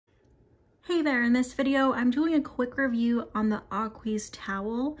Hey there, in this video I'm doing a quick review on the AQUIS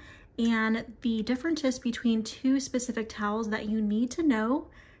towel and the differences between two specific towels that you need to know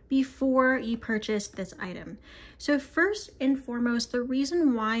before you purchase this item. So first and foremost, the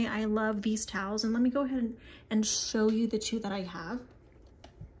reason why I love these towels, and let me go ahead and show you the two that I have.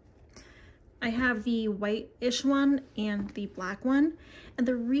 I have the white-ish one and the black one. And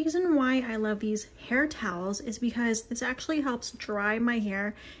the reason why I love these hair towels is because this actually helps dry my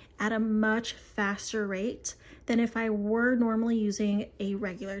hair at a much faster rate than if I were normally using a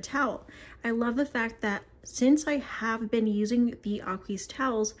regular towel. I love the fact that since I have been using the AQUIS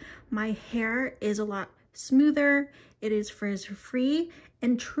towels, my hair is a lot smoother, it is frizz-free,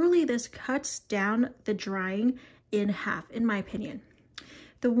 and truly this cuts down the drying in half, in my opinion.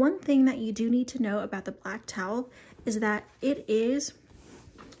 The one thing that you do need to know about the black towel is that it is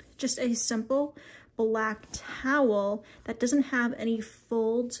just a simple black towel that doesn't have any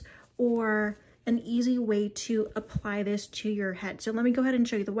folds or an easy way to apply this to your head. So let me go ahead and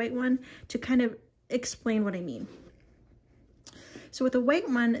show you the white one to kind of explain what I mean. So with the white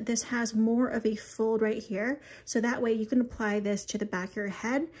one, this has more of a fold right here. So that way you can apply this to the back of your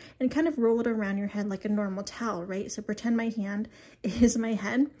head and kind of roll it around your head like a normal towel, right? So pretend my hand is my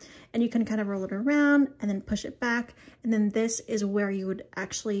head and you can kind of roll it around and then push it back. And then this is where you would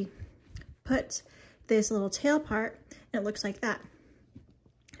actually put this little tail part, and it looks like that.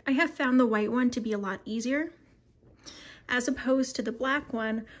 I have found the white one to be a lot easier as opposed to the black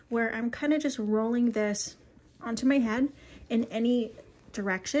one where I'm kind of just rolling this onto my head in any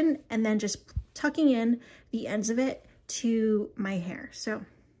direction and then just tucking in the ends of it to my hair. So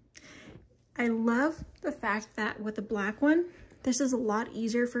I love the fact that with the black one, this is a lot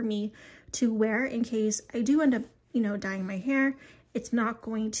easier for me to wear in case I do end up, dyeing my hair. It's not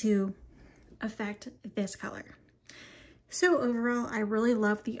going to affect this color. So overall, I really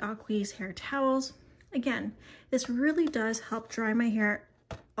love the AQUIS hair towels. Again, this really does help dry my hair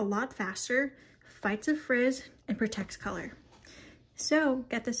a lot faster, fights a frizz, and protects color. So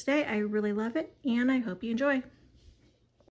get this today. I really love it, and I hope you enjoy.